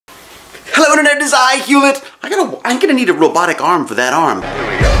Hello Internet, it is I, Hewlett. I'm gonna need a robotic arm for that arm.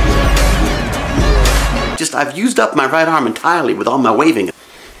 I've used up my right arm entirely with all my waving.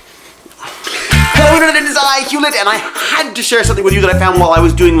 Hello Internet, it is I, Hewlett, and I had to share something with you that I found while I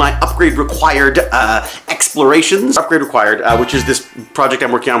was doing my upgrade required explorations. Upgrade required, which is this project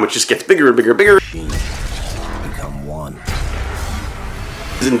I'm working on, which just gets bigger and bigger and bigger. Become one.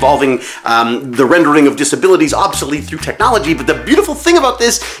 Involving the rendering of disabilities obsolete through technology, but the beautiful thing about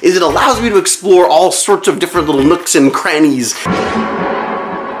this is it allows me to explore all sorts of different little nooks and crannies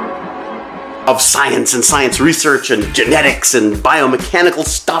of science and science research and genetics and biomechanical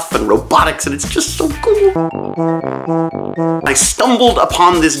stuff and robotics, and it's just so cool. I stumbled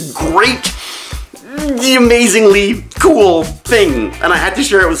upon this great, amazingly cool thing, and I had to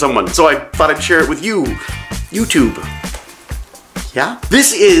share it with someone, so I thought I'd share it with you. YouTube. Yeah?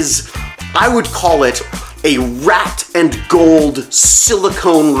 This is, I would call it, a rat and gold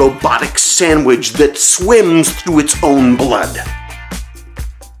silicone robotic sandwich that swims through its own blood.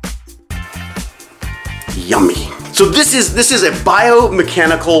 Yummy. So this is a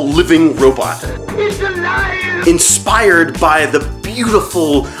biomechanical living robot. It's alive! Inspired by the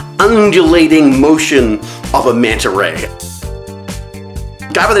beautiful undulating motion of a manta ray.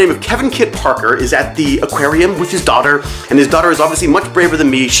 A guy by the name of Kevin Kit Parker is at the aquarium with his daughter, and his daughter is obviously much braver than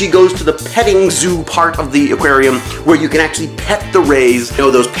me. She goes to the petting zoo part of the aquarium where you can actually pet the rays. You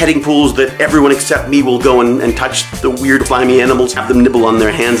know, those petting pools that everyone except me will go and touch the weird slimy animals, have them nibble on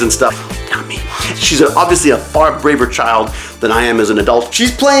their hands and stuff. Yummy. She's obviously a far braver child than I am as an adult.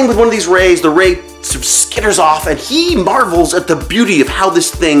 She's playing with one of these rays, the ray sort of skitters off, and he marvels at the beauty of how this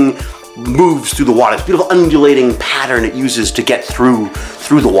thing moves through the water. This beautiful undulating pattern it uses to get through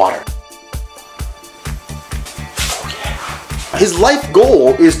the water. Oh, yeah. His life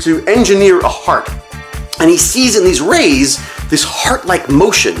goal is to engineer a heart, and he sees in these rays this heart-like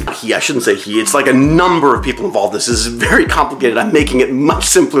motion. I shouldn't say he, it's like a number of people involved. This is very complicated. I'm making it much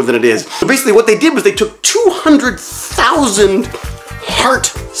simpler than it is. So basically what they did was they took 200,000 heart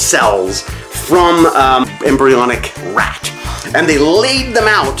cells from embryonic rat, and they laid them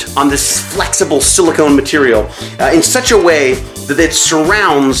out on this flexible silicone material in such a way that it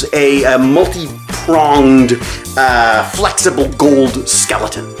surrounds a multi-pronged, flexible gold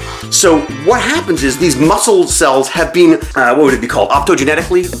skeleton. So what happens is these muscle cells have been, what would it be called?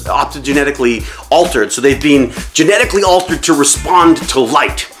 Optogenetically altered. So they've been genetically altered to respond to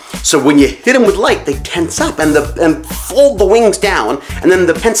light. So when you hit them with light, they tense up and fold the wings down, and then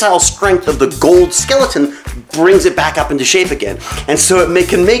the tensile strength of the gold skeleton brings it back up into shape again. And so it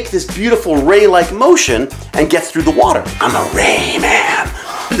can make this beautiful ray-like motion and get through the water. I'm a ray man.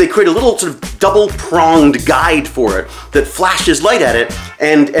 They create a little sort of double-pronged guide for it that flashes light at it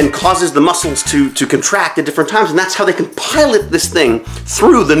and causes the muscles to contract at different times, and that's how they can pilot this thing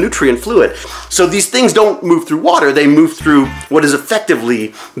through the nutrient fluid. So these things don't move through water, they move through what is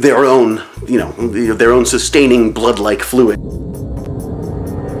effectively their own, you know, their own sustaining blood-like fluid.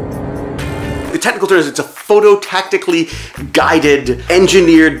 The technical term is it's a phototactically guided,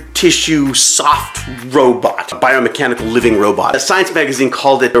 engineered tissue soft robot, a biomechanical living robot. A science magazine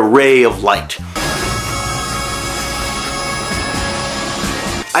called it a ray of light.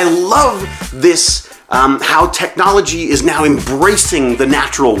 I love this, how technology is now embracing the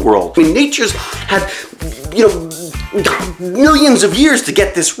natural world. I mean, nature's had, you know, millions of years to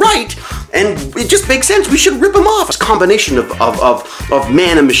get this right, and it just makes sense. We should rip them off. This combination of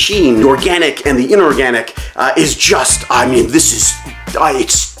man and machine, the organic and the inorganic, is just, I mean, this is,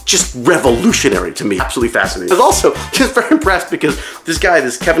 it's just revolutionary to me. Absolutely fascinating. I was also just very impressed because this guy,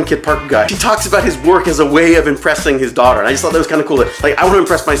 this Kevin Kit Parker guy, he talks about his work as a way of impressing his daughter. And I just thought that was kind of cool. Like, I want to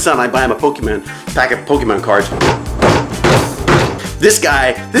impress my son, I buy him a pack of Pokemon cards. This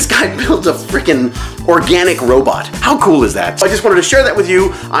guy builds a freaking organic robot. How cool is that? So I just wanted to share that with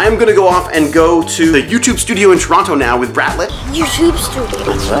you. I am gonna go off and go to the YouTube studio in Toronto now with Bratlett. YouTube studio.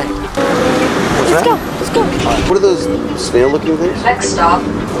 That's right. Let's go. Let's go. What are those snail-looking things? Next stop.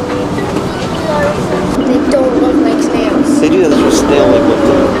 They don't look like snails. They do. That's what snail-like look.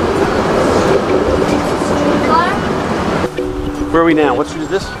 Where are we now? What street is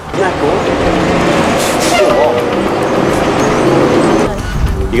this? Isn't that cool?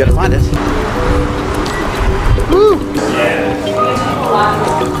 You gotta find it. Woo!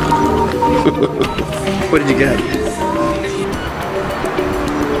 What did you get?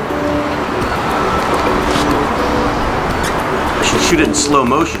 I should shoot it in slow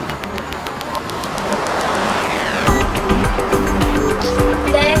motion.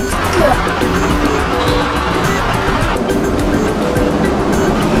 Let's go.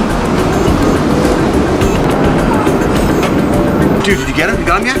 Dude, did you get him? You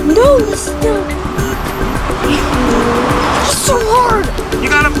got him yet? No, it's still. It's so hard. You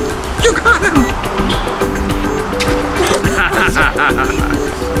got him! You got him!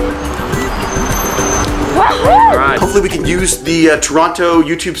 Wahoo! Alright. Hopefully we can use the Toronto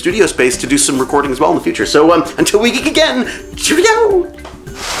YouTube studio space to do some recording as well in the future. So until we geek again, cheerio!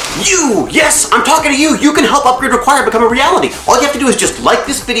 You! Yes, I'm talking to you! You can help Upgrade Required become a reality. All you have to do is just like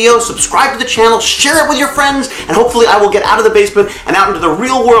this video, subscribe to the channel, share it with your friends, and hopefully I will get out of the basement and out into the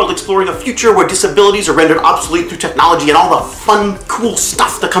real world exploring a future where disabilities are rendered obsolete through technology and all the fun, cool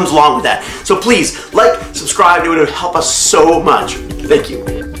stuff that comes along with that. So please, like, subscribe, it would help us so much. Thank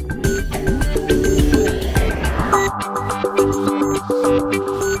you.